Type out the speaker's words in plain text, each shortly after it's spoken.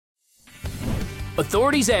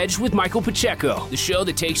Authority's Edge with Michael Pacheco, the show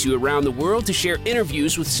that takes you around the world to share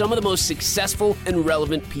interviews with some of the most successful and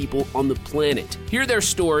relevant people on the planet. Hear their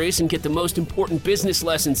stories and get the most important business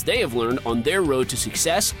lessons they have learned on their road to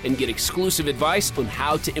success, and get exclusive advice on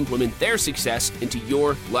how to implement their success into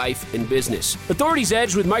your life and business. Authority's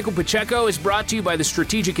Edge with Michael Pacheco is brought to you by the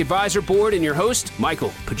Strategic Advisor Board and your host,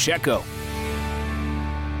 Michael Pacheco.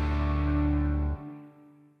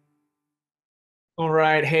 All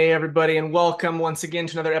right. Hey, everybody, and welcome once again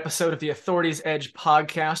to another episode of the Authority's Edge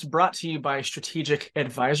podcast, brought to you by Strategic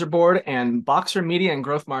Advisor Board and Boxer Media and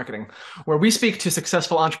Growth Marketing, where we speak to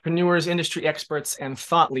successful entrepreneurs, industry experts, and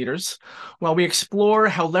thought leaders, while we explore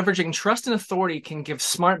how leveraging trust and authority can give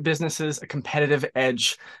smart businesses a competitive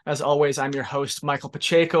edge. As always, I'm your host, Michael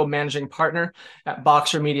Pacheco, managing partner at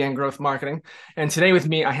Boxer Media and Growth Marketing. And today with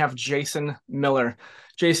me, I have Jason Miller.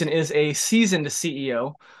 Jason is a seasoned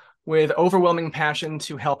CEO with overwhelming passion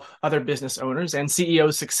to help other business owners and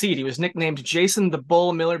CEOs succeed. He was nicknamed Jason the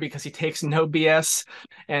Bull Miller because he takes no BS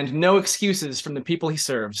and no excuses from the people he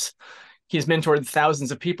serves. He's mentored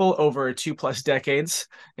thousands of people over 2+ decades,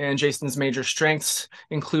 and Jason's major strengths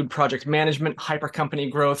include project management,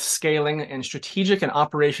 hyper-company growth, scaling, and strategic and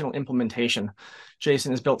operational implementation.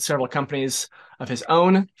 Jason has built several companies of his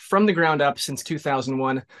own from the ground up since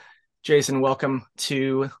 2001. Jason, welcome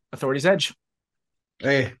to Authority's Edge.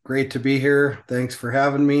 Hey, great to be here. Thanks for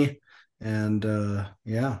having me. And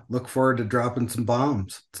look forward to dropping some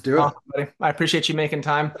bombs. Let's do it. Awesome, buddy. I appreciate you making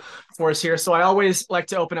time for us here. So I always like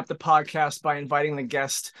to open up the podcast by inviting the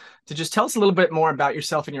guest to just tell us a little bit more about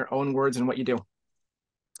yourself in your own words and what you do.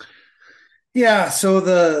 Yeah, so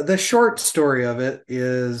the short story of it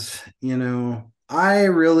is, I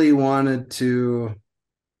really wanted to,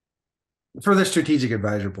 for the Strategic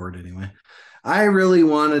Advisor Board anyway, I really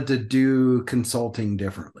wanted to do consulting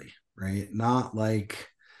differently, right? Not like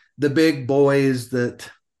the big boys that,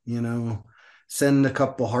 send a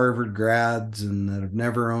couple Harvard grads and that have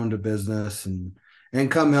never owned a business and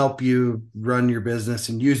come help you run your business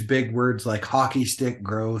and use big words like hockey stick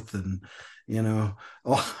growth and,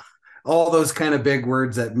 all those kind of big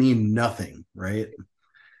words that mean nothing, right?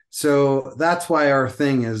 So that's why our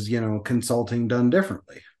thing is, consulting done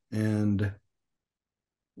differently. And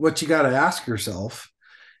what you got to ask yourself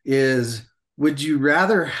is, would you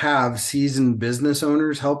rather have seasoned business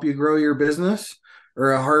owners help you grow your business,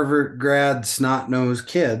 or a Harvard grad snot-nosed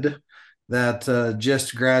kid that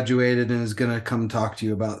just graduated and is going to come talk to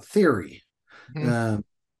you about theory? Mm-hmm.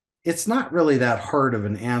 It's not really that hard of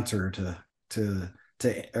an answer to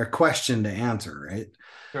a question to answer, right?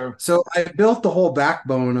 Sure. So I built the whole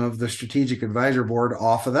backbone of the Strategic Advisor Board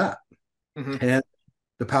off of that. Mm-hmm. And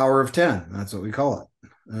the power of 10, that's what we call it.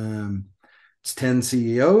 It's 10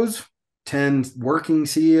 CEOs, 10 working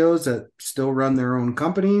CEOs that still run their own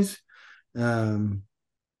companies. Most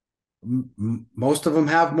of them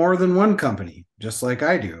have more than one company, just like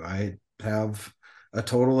I do. I have a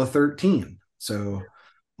total of 13. So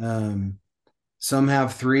some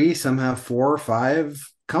have 3, some have 4 or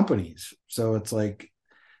 5 companies. So it's like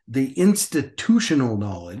the institutional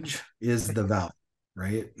knowledge is the value,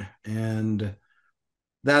 right? And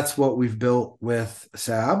that's what we've built with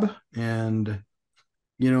SAB. And,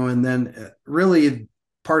 and then really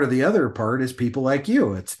part of the other part is people like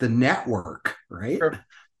you. It's the network, right? Sure.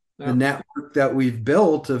 Yeah. The network that we've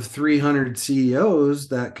built of 300 CEOs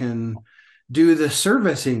that can do the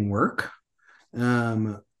servicing work,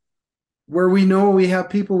 where we know we have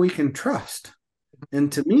people we can trust.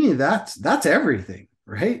 And to me, that's everything,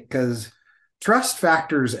 right? Because trust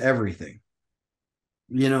factors everything.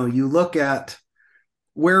 You look at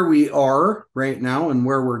where we are right now and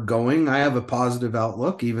where we're going. I have a positive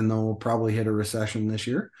outlook, even though we'll probably hit a recession this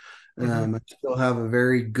year. I still have a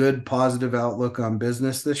very good positive outlook on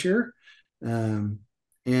business this year.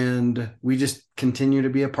 And we just continue to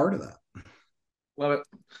be a part of that. Love it.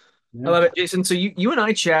 Yeah. I love it, Jason. So you and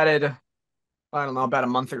I chatted, I don't know, about a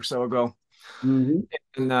month or so ago.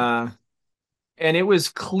 Mm-hmm. And it was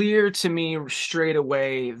clear to me straight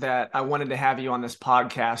away that I wanted to have you on this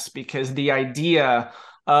podcast because the idea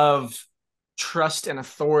of trust and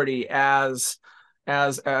authority as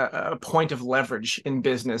a point of leverage in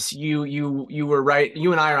business, you were right.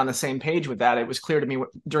 You and I are on the same page with that. It was clear to me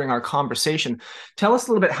during our conversation. Tell us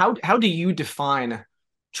a little bit, how do you define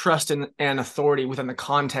trust and authority within the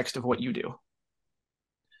context of what you do?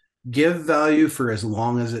 Give value for as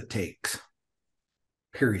long as it takes,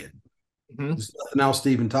 period. Mm-hmm. There's nothing else to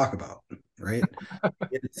even talk about, right?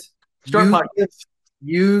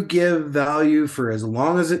 You give value for as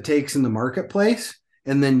long as it takes in the marketplace,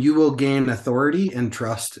 and then you will gain authority and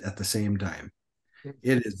trust at the same time.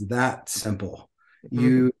 It is that simple.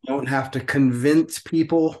 You don't have to convince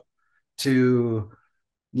people to,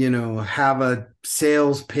 have a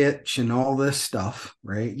sales pitch and all this stuff,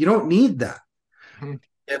 right? You don't need that. Mhm.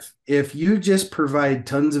 If you just provide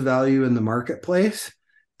tons of value in the marketplace,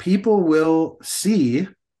 people will see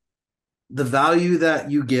the value that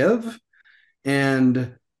you give,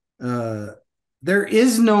 and there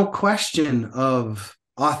is no question of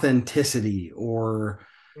authenticity or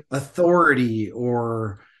authority,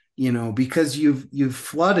 or because you've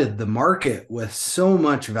flooded the market with so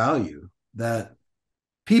much value that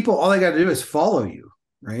people, all they got to do is follow you,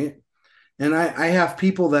 right? And I have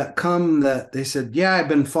people that come that they said, yeah, I've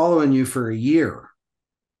been following you for a year,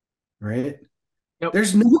 right? Yep.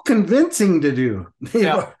 There's no convincing to do.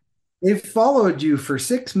 Yep. They've followed you for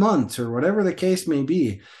 6 months or whatever the case may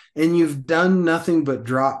be, and you've done nothing but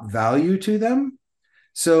drop value to them.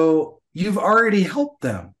 So you've already helped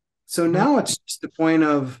them. So now it's just the point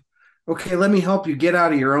of, okay, let me help you get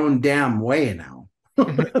out of your own damn way now,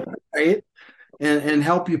 right? And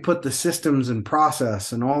help you put the systems and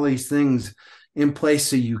process and all these things in place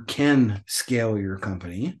so you can scale your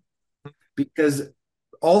company. Because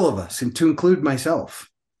all of us, and to include myself,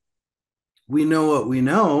 we know what we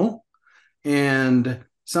know. And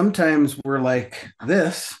sometimes we're like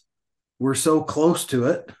this, we're so close to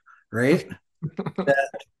it, right? That,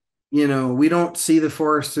 we don't see the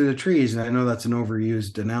forest through the trees. And I know that's an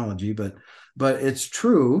overused analogy, but it's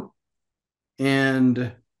true.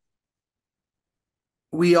 And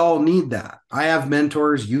we all need that. I have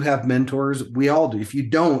mentors, you have mentors, we all do. If you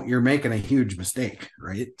don't, you're making a huge mistake,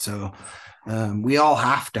 right? So we all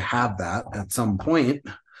have to have that at some point.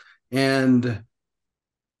 And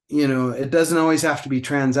it doesn't always have to be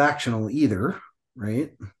transactional either,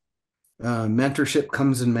 right? Mentorship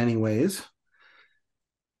comes in many ways.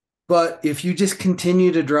 But if you just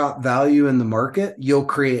continue to drop value in the market, you'll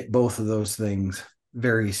create both of those things,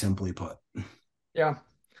 very simply put. Yeah.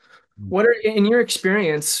 What are, in your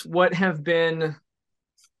experience, what have been,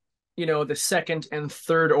 the second and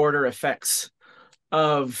third order effects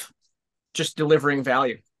of just delivering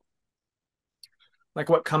value? Like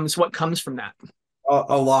what comes from that?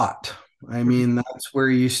 A lot. I mean, that's where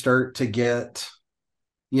you start to get,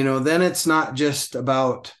 then it's not just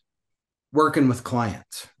about working with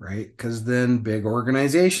clients, right? Because then big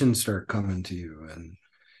organizations start coming to you,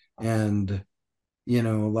 and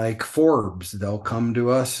like Forbes, they'll come to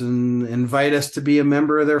us and invite us to be a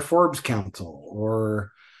member of their Forbes Council,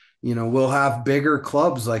 or we'll have bigger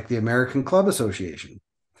clubs like the American Club Association.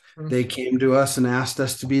 They came to us and asked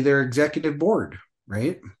us to be their executive board,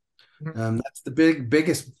 right? That's the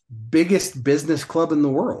biggest business club in the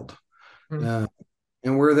world, and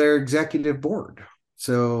we're their executive board.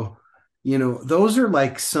 So those are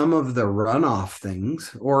like some of the runoff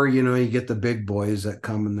things. Or you get the big boys that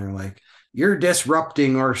come and they're like, you're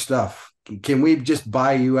disrupting our stuff, can we just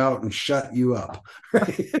buy you out and shut you up?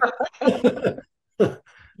 Right?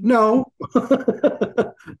 No. I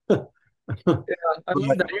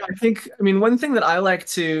love that. One thing that I like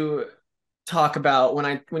to talk about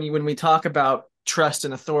when we talk about trust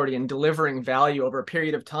and authority and delivering value over a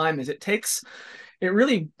period of time is it takes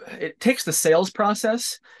the sales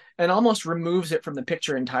process and almost removes it from the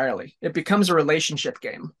picture entirely. It becomes a relationship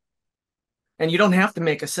game. And you don't have to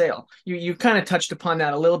make a sale. You kind of touched upon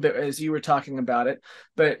that a little bit as you were talking about it,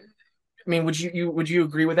 but would you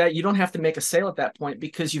agree with that? You don't have to make a sale at that point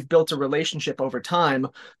because you've built a relationship over time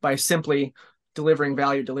by simply delivering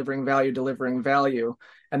value,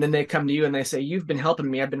 and then they come to you and they say, "You've been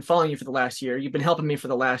helping me. I've been following you for the last year. You've been helping me for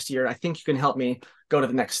the last year. I think you can help me go to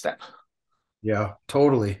the next step." Yeah,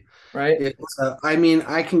 totally. Right.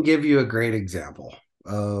 I can give you a great example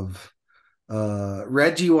of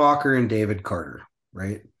Reggie Walker and David Carter,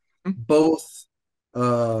 right? Both,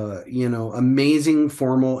 amazing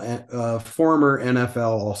former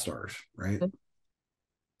NFL All-Stars, right?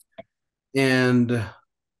 And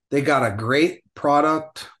they got a great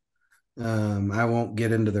product. I won't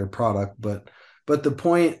get into their product, but the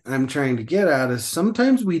point I'm trying to get at is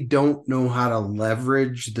sometimes we don't know how to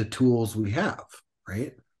leverage the tools we have,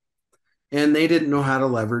 right? And they didn't know how to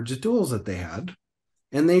leverage the tools that they had.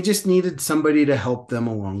 And they just needed somebody to help them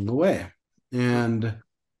along the way. And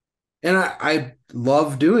I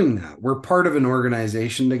love doing that. We're part of an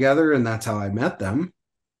organization together, and that's how I met them.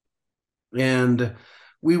 And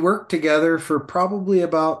we worked together for probably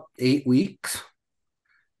about 8 weeks.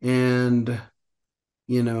 And,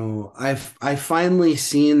 I finally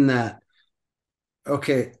seen that,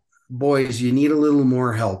 okay, boys, you need a little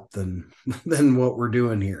more help than what we're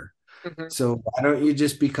doing here. So why don't you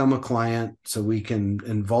just become a client so we can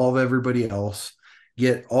involve everybody else,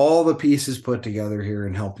 get all the pieces put together here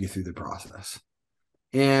and help you through the process.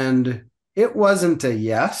 And it wasn't a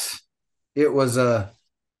yes, it was a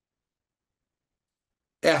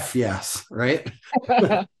F yes, right?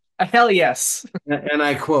 A hell yes. And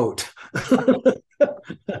I quote.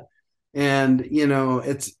 And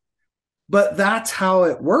but that's how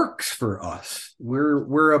it works for us.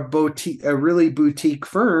 We're a boutique, a really boutique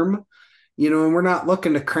firm, and we're not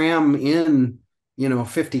looking to cram in,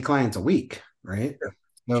 50 clients a week, right?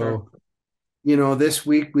 Sure. So, this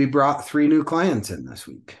week we brought 3 new clients in this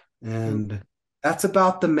week. And that's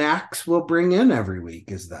about the max we'll bring in every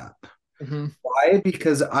week, is that. Mm-hmm. Why?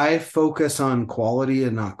 Because I focus on quality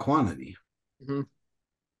and not quantity. Mm-hmm.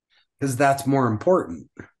 Because that's more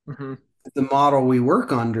important. Mm-hmm. The model we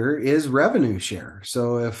work under is revenue share.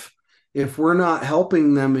 So if we're not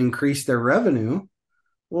helping them increase their revenue,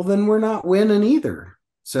 well, then we're not winning either.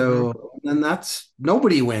 So then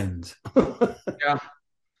nobody wins. Yeah.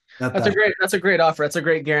 That's a great offer. That's a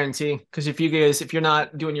great guarantee. Because if you're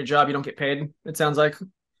not doing your job, you don't get paid, it sounds like.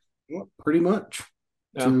 Yeah, pretty much.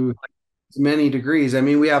 Yeah. To many degrees. I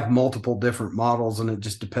mean, we have multiple different models, and it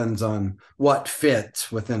just depends on what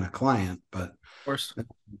fits within a client. But of course.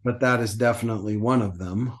 But that is definitely one of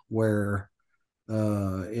them where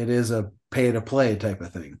it is a pay to play type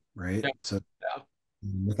of thing, right? Yeah. So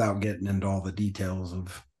without getting into all the details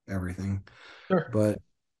of everything. Sure.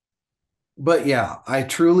 But yeah, I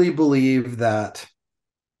truly believe that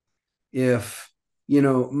if,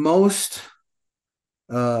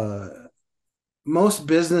 most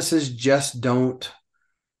businesses just don't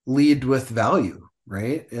lead with value,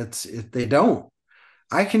 right? They don't.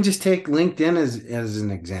 I can just take LinkedIn as an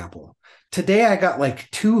example. Today I got like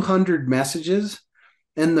 200 messages,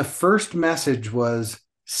 and the first message was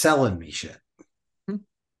selling me shit.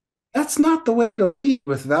 That's not the way to lead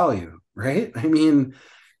with value, right? I mean,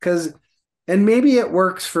 and maybe it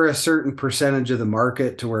works for a certain percentage of the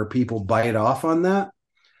market to where people bite off on that,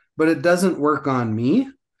 but it doesn't work on me.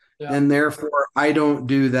 Yeah. And therefore I don't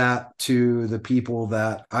do that to the people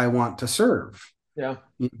that I want to serve. Yeah.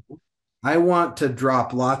 I want to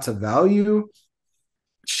drop lots of value,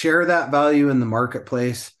 share that value in the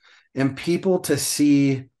marketplace, and people to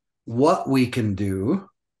see what we can do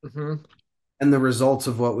and the results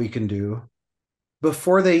of what we can do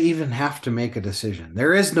before they even have to make a decision.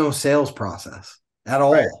 There is no sales process at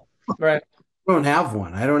all. Right. I don't have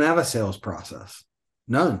one. I don't have a sales process.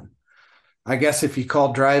 None. I guess if you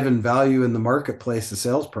call driving value in the marketplace a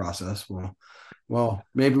sales process, well,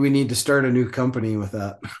 maybe we need to start a new company with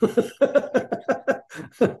that.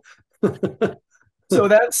 So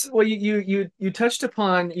that's you touched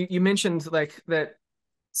upon, you mentioned like that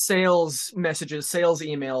sales messages, sales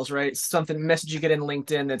emails, right? Something message you get in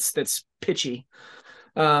LinkedIn that's pitchy,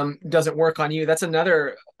 doesn't work on you. That's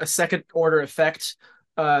a second order effect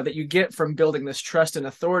that you get from building this trust and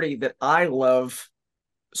authority that I love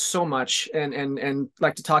so much and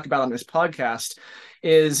like to talk about on this podcast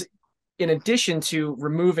is, in addition to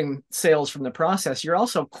removing sales from the process, you're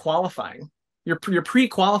also qualifying. You're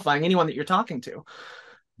pre-qualifying anyone that you're talking to,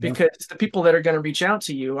 because the people that are going to reach out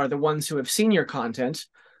to you are the ones who have seen your content,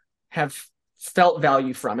 have felt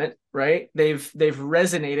value from it, right? They've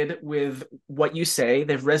resonated with what you say.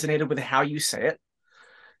 They've resonated with how you say it,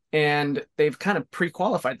 and they've kind of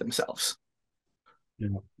pre-qualified themselves. Yeah.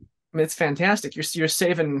 I mean, it's fantastic. You're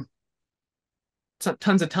saving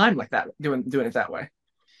tons of time like that, doing it that way.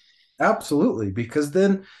 Absolutely. Because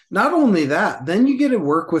then not only that, then you get to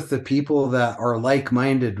work with the people that are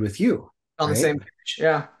like-minded with you. On the same page.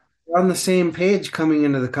 Yeah. On the same page coming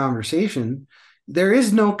into the conversation. There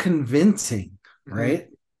is no convincing, right?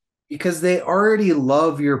 Because they already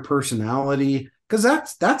love your personality, because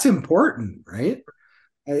that's important, right?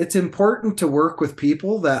 It's important to work with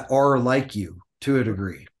people that are like you to a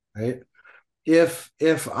degree, right? If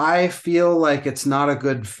I feel like it's not a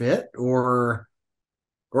good fit, or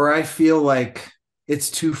I feel like it's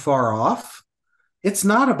too far off, it's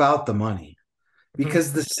not about the money.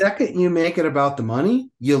 Because the second you make it about the money,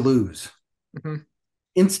 you lose.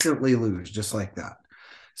 Instantly lose, just like that.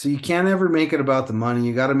 So you can't ever make it about the money.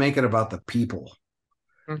 You got to make it about the people.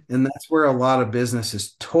 And that's where a lot of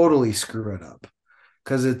businesses totally screw it up,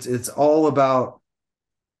 because it's all about,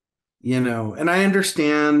 and I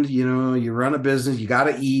understand, you run a business, you got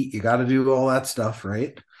to eat, you got to do all that stuff,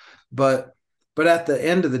 right? But at the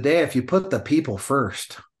end of the day, if you put the people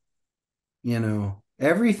first,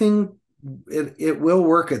 everything, it will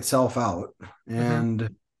work itself out, and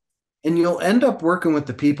you'll end up working with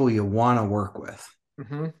the people you want to work with.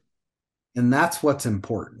 And that's what's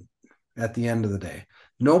important at the end of the day.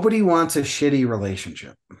 Nobody wants a shitty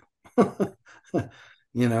relationship,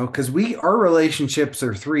 because our relationships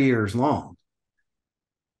are 3 years long.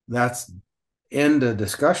 end a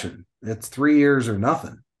discussion. It's 3 years or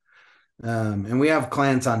nothing. And we have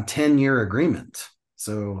clients on 10-year agreements.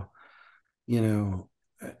 So,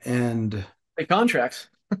 and The contracts.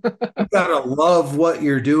 you gotta love what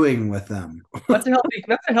you're doing with them. That's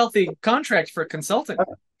a healthy contract for consulting.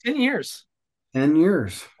 10 years. 10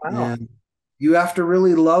 years. Wow. And you have to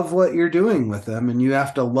really love what you're doing with them, and you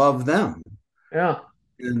have to love them. Yeah.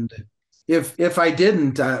 And if I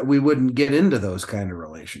didn't, we wouldn't get into those kind of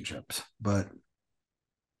relationships. But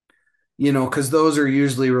because those are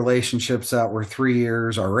usually relationships that were 3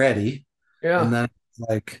 years already. Yeah. And then it's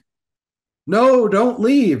like, no, don't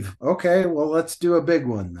leave. Okay, well, let's do a big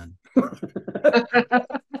one then.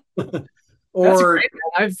 That's great.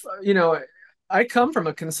 I come from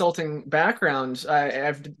a consulting background.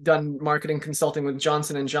 I've done marketing consulting with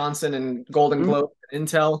Johnson & Johnson and Golden Globe and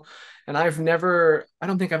Intel. And I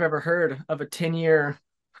don't think I've ever heard of a 10-year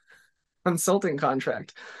consulting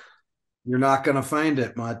contract. You're not going to find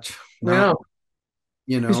it much. No.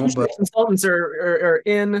 But consultants are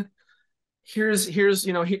in. Here's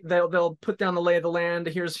they'll put down the lay of the land.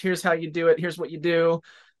 Here's how you do it. Here's what you do,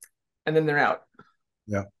 and then they're out.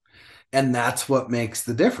 Yeah, and that's what makes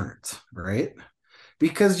the difference, right?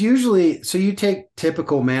 Because usually, so you take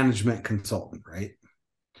typical management consultant, right?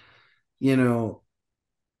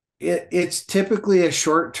 It's typically a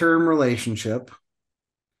short-term relationship,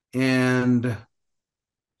 and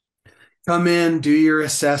come in, do your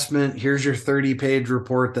assessment. Here's your 30-page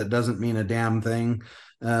report that doesn't mean a damn thing.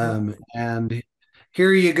 And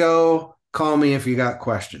here you go. Call me if you got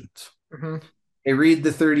questions. Mm-hmm. They read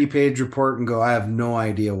the 30-page report and go, I have no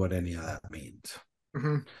idea what any of that means.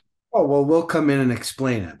 Mm-hmm. Oh, well, we'll come in and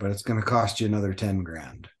explain it, but it's going to cost you another 10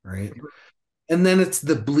 grand, right? Mm-hmm. And then it's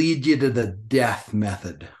the bleed you to the death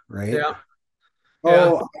method, right? Yeah.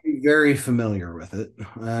 Oh, I'm very familiar with it.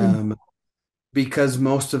 Because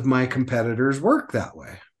most of my competitors work that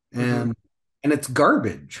way, and it's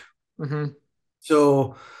garbage. Mm-hmm.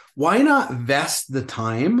 So why not vest the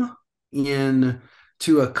time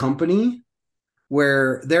into a company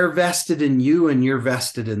where they're vested in you and you're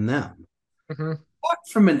vested in them? Mm-hmm. Not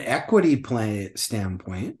from an equity play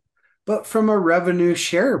standpoint, but from a revenue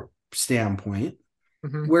share standpoint,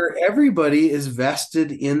 where everybody is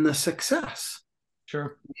vested in the success.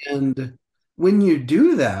 Sure. And when you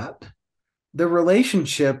do that, the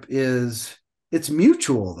relationship it's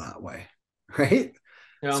mutual that way, right?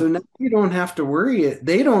 Yeah. So now you don't have to worry.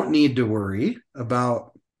 They don't need to worry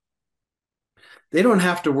about,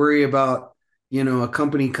 a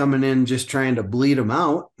company coming in just trying to bleed them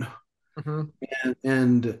out.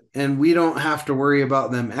 And we don't have to worry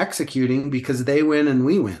about them executing because they win and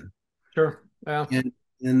we win. Sure. Yeah.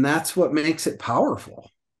 And that's what makes it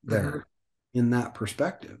powerful there in that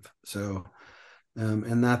perspective. So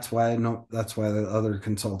and that's why the other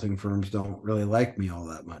consulting firms don't really like me all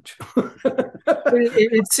that much.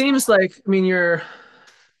 It seems like,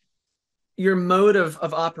 your mode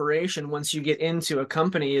of operation once you get into a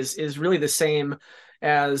company is really the same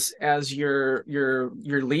as your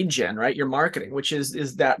lead gen, right? Your marketing, which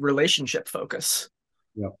is that relationship focus.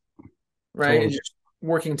 Yep. Right. Totally. And just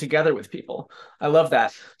working together with people. I love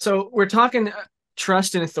that. So we're talking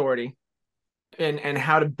trust and authority. And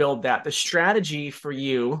how to build that. The strategy for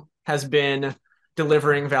you has been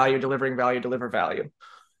delivering value, deliver value.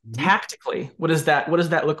 Mm-hmm. Tactically, what does that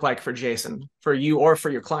look like for Jason, for you or for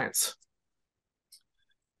your clients?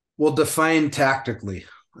 Well, define tactically,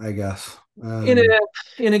 I guess.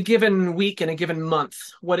 In a given week, in a given month,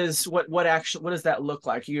 what does that look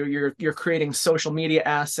like? You're creating social media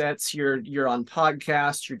assets, you're on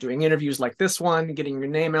podcasts, you're doing interviews like this one, getting your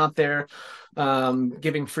name out there,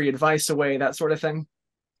 giving free advice away, that sort of thing.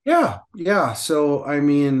 Yeah. So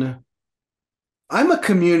I'm a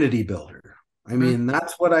community builder.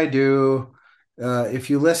 That's what I do. If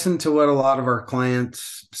you listen to what a lot of our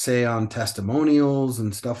clients say on testimonials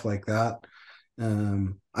and stuff like that,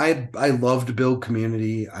 I love to build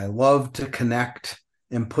community. I love to connect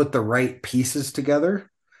and put the right pieces together.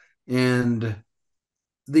 And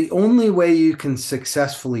the only way you can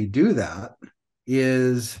successfully do that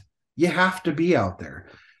is you have to be out there.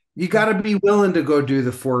 You got to be willing to go do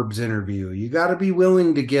the Forbes interview. You got to be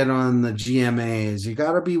willing to get on the GMAs. You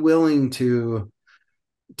got to be willing to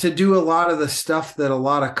do a lot of the stuff that a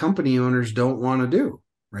lot of company owners don't want to do,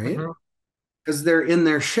 right? Because they're in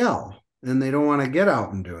their shell and they don't want to get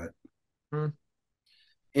out and do it.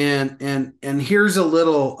 And here's a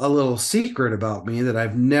little secret about me that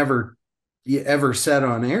I've never ever said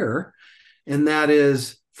on air, and that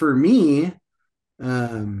is, for me,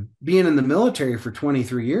 being in the military for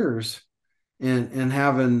 23 years and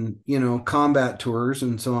having combat tours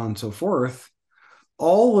and so on and so forth,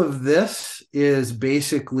 all of this is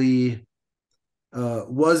basically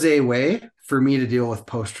was a way for me to deal with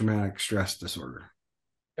post-traumatic stress disorder.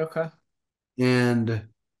 Okay. And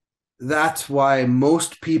that's why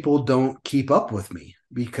most people don't keep up with me,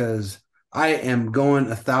 because I am going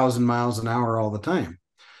 1,000 miles an hour all the time.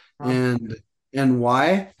 Wow. And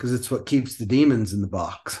why? Because it's what keeps the demons in the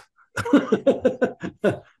box.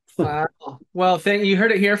 Wow. Well, you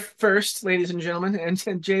heard it here first, ladies and gentlemen.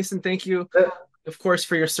 And Jason, thank you, of course,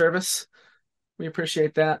 for your service. We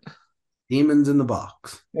appreciate that. Demons in the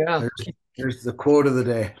box. Yeah. There's the quote of the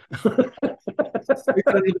day.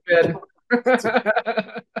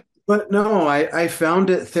 But no, I found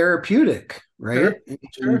it therapeutic, right?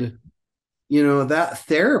 Sure. And that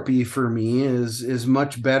therapy for me is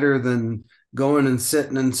much better than going and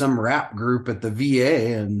sitting in some rap group at the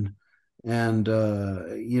VA and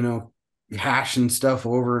hashing stuff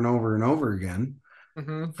over and over and over again.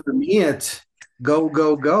 Mm-hmm. For me, it's go,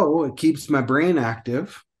 go, go. It keeps my brain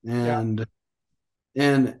active, and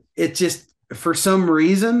it just, for some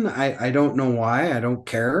reason, I don't know why, I don't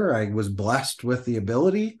care. I was blessed with the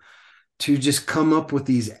ability to just come up with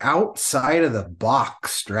these outside of the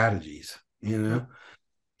box strategies, and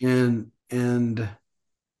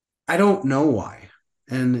I don't know why,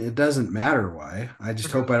 and it doesn't matter why. I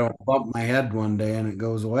just hope I don't bump my head one day and it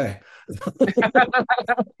goes away. But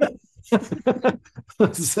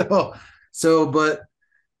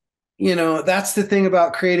that's the thing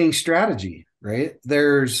about creating strategy, right?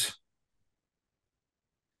 There's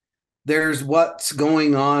what's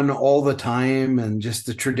going on all the time and just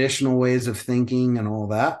the traditional ways of thinking and all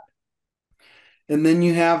that. And then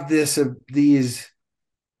you have these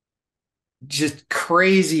just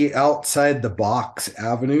crazy outside the box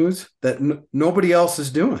avenues that nobody else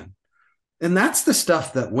is doing. And that's the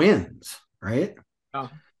stuff that wins, right? Oh.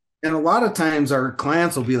 And a lot of times our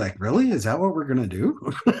clients will be like, really? Is that what we're going to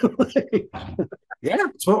do? Yeah,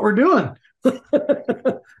 it's what we're doing.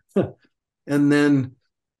 And then,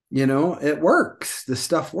 it works. The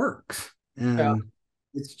stuff works. And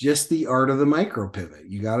it's just the art of the micro pivot.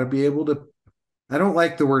 You got to be able to, I don't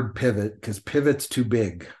like the word pivot because pivot's too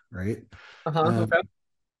big, right? Okay.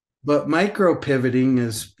 But micro pivoting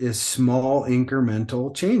is small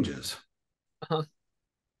incremental changes.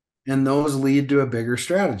 And those lead to a bigger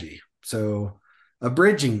strategy. So I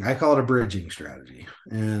call it a bridging strategy.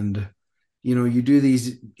 And, you do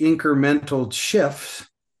these incremental shifts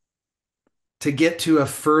to get to a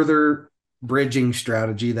further bridging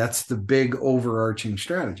strategy. That's the big overarching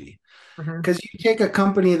strategy. Because you take a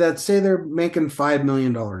company that, say they're making $5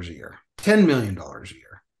 million a year, $10 million a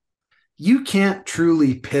year. You can't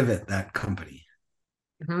truly pivot that company.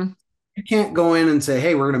 You can't go in and say,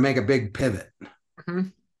 hey, we're going to make a big pivot.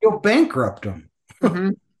 You'll bankrupt them.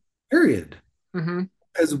 Period.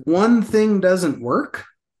 Because one thing doesn't work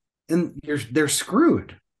and they're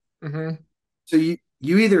screwed. So you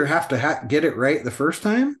either have to get it right the first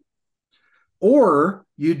time, or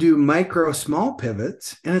you do micro small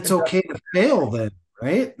pivots, and it's okay to fail then,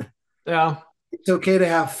 right? Yeah. It's okay to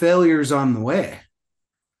have failures on the way.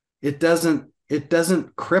 It doesn't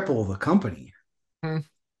cripple the company.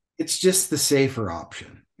 It's just the safer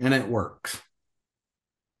option, and it works.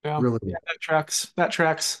 Yeah. Really. Yeah, that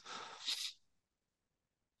tracks.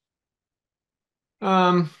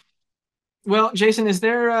 Well, Jason, is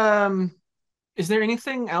there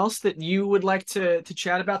anything else that you would like to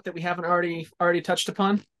chat about that we haven't already touched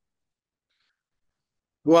upon?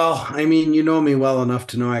 Well, I mean, you know me well enough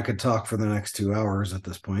to know I could talk for the next 2 hours at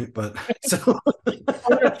this point, but so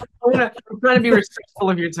I'm trying to be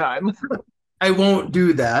respectful of your time. I won't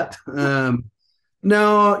do that.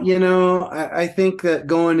 No, I think that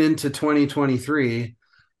going into 2023,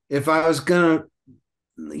 if I was gonna,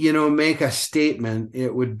 make a statement,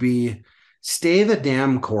 it would be stay the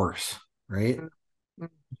damn course, right?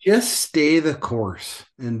 Just stay the course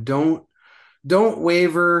and don't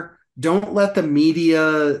waver. Don't let the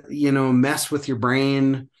media, mess with your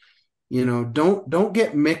brain. Don't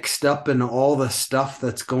get mixed up in all the stuff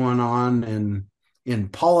that's going on in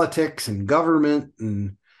politics and government,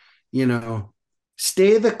 and,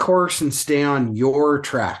 stay the course and stay on your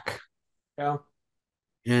track. Yeah.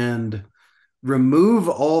 And remove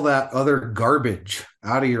all that other garbage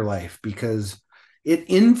out of your life, because it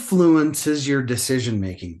influences your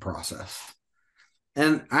decision-making process.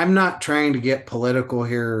 And I'm not trying to get political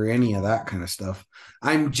here or any of that kind of stuff.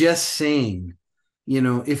 I'm just saying,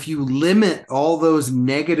 if you limit all those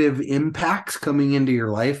negative impacts coming into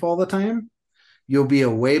your life all the time, you'll be a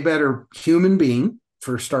way better human being,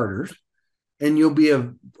 for starters, and you'll be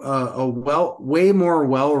a way more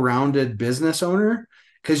well-rounded business owner,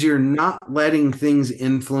 because you're not letting things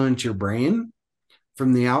influence your brain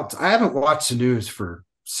from the out. I haven't watched the news for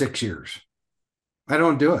 6 years. I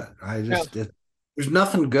don't do it. There's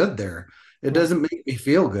nothing good there. It doesn't make me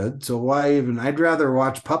feel good. So why even? I'd rather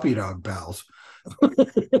watch Puppy Dog Pals.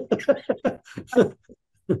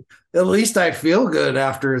 At least I feel good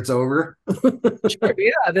after it's over. Sure,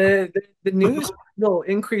 yeah, the news will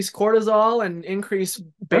increase cortisol and increase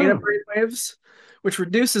beta brain waves, which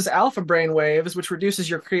reduces alpha brain waves, which reduces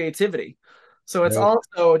your creativity. So it's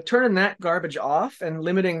also turning that garbage off and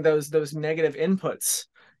limiting those negative inputs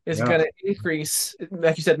is going to increase,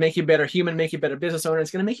 like you said, make you a better human, make you a better business owner. It's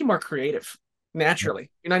going to make you more creative naturally.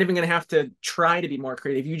 You're not even going to have to try to be more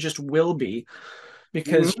creative. You just will be,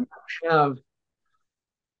 because you have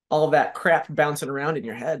all of that crap bouncing around in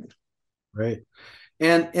your head. Right.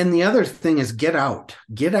 And the other thing is get out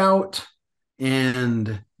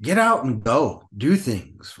and go do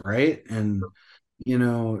things. Right. And,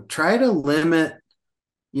 try to limit,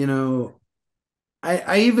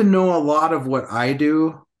 I even know a lot of what I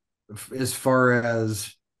do as far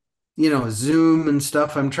as, Zoom and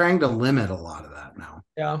stuff. I'm trying to limit a lot of that now.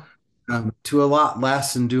 Yeah. To a lot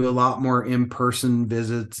less and do a lot more in-person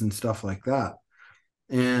visits and stuff like that.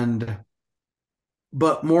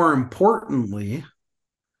 But more importantly,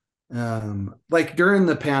 like during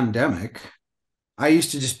the pandemic, I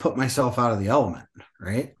used to just put myself out of the element,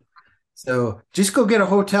 right? So just go get a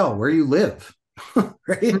hotel where you live,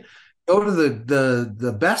 right? Go to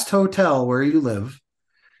the best hotel where you live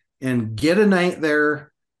and get a night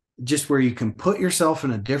there, just where you can put yourself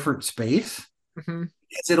in a different space.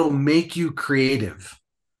 Because it'll make you creative,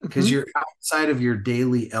 because you're outside of your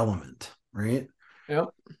daily element, right? Yep.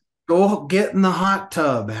 Go get in the hot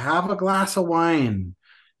tub, have a glass of wine,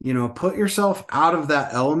 put yourself out of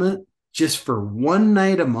that element just for one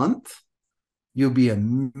night a month. You'll be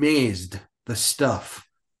amazed the stuff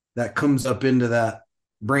that comes up into that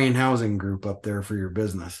brain housing group up there for your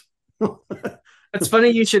business. It's funny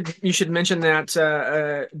you should mention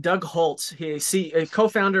that Doug Holt, a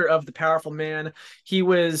co-founder of The Powerful Man. He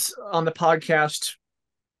was on the podcast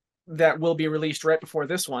that will be released right before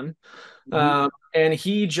this one, and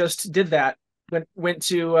he just did that. Went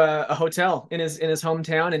to a hotel in his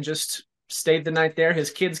hometown and just stayed the night there. His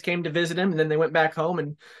kids came to visit him, and then they went back home,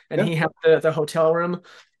 and he had the hotel room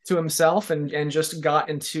to himself, and just got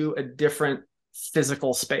into a different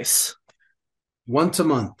physical space. Once a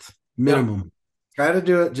month minimum. Try to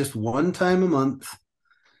do it just one time a month.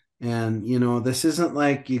 And, this isn't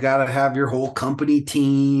like you got to have your whole company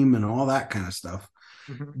team and all that kind of stuff.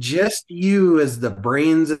 Just you as the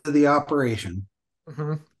brains of the operation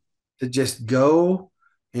to just go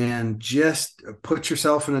and just put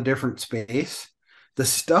yourself in a different space. The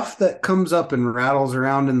stuff that comes up and rattles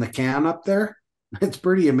around in the can up there, it's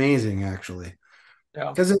pretty amazing, actually. Yeah.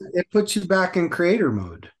 Because it puts you back in creator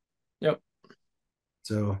mode. Yep.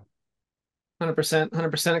 So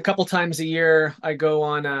 100%. A couple times a year, I go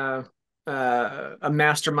on a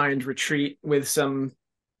mastermind retreat with some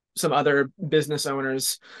other business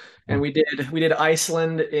owners, and we did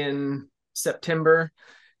Iceland in September,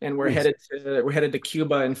 and we're headed to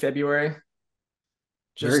Cuba in February.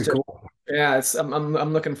 Very cool. Yeah,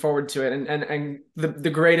 I'm looking forward to it, and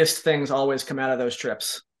the greatest things always come out of those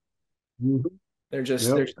trips. They're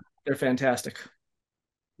just they're fantastic.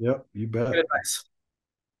 Yep, you bet. Good advice.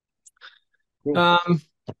 Cool.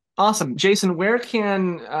 Awesome. Jason, where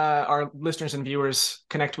can our listeners and viewers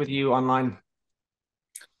connect with you online?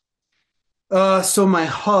 So my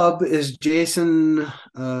hub is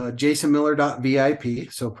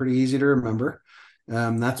jasonmiller.vip. So pretty easy to remember.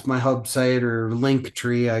 That's my hub site, or link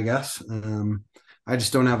tree, I guess. I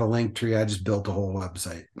just don't have a link tree. I just built a whole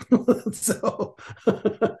website. So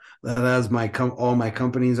that has all my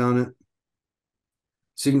companies on it.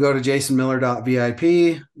 So you can go to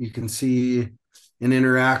jasonmiller.vip. You can see and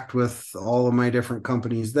interact with all of my different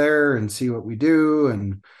companies there and see what we do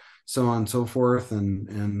and so on and so forth.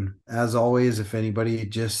 And as always, if anybody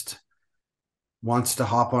just wants to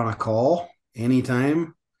hop on a call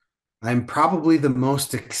anytime, I'm probably the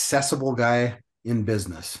most accessible guy in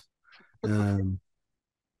business.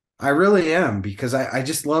 I really am, because I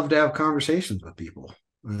just love to have conversations with people.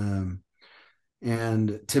 And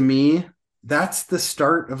to me, that's the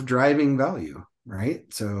start of driving value,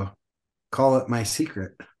 right? So call it my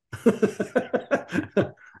secret.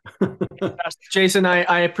 Jason,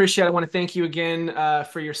 I appreciate it. I want to thank you again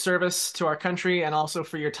for your service to our country, and also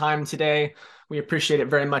for your time today. We appreciate it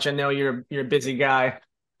very much. I know you're a busy guy.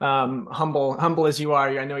 Humble as you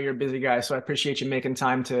are, I know you're a busy guy, so I appreciate you making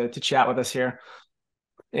time to chat with us here.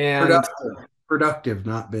 And productive,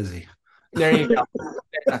 not busy. There you go.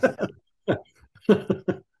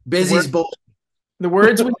 Busy's bullshit. The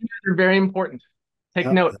words we use are very important. Take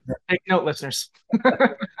note, listeners.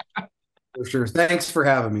 For sure. Thanks for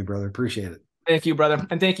having me, brother. Appreciate it. Thank you, brother.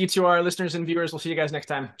 And thank you to our listeners and viewers. We'll see you guys next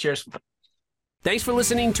time. Cheers. Thanks for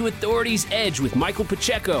listening to Authority's Edge with Michael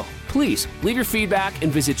Pacheco. Please leave your feedback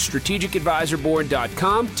and visit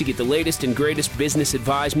strategicadvisorboard.com to get the latest and greatest business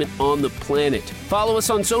advisement on the planet. Follow us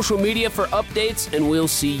on social media for updates, and we'll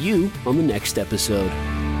see you on the next episode.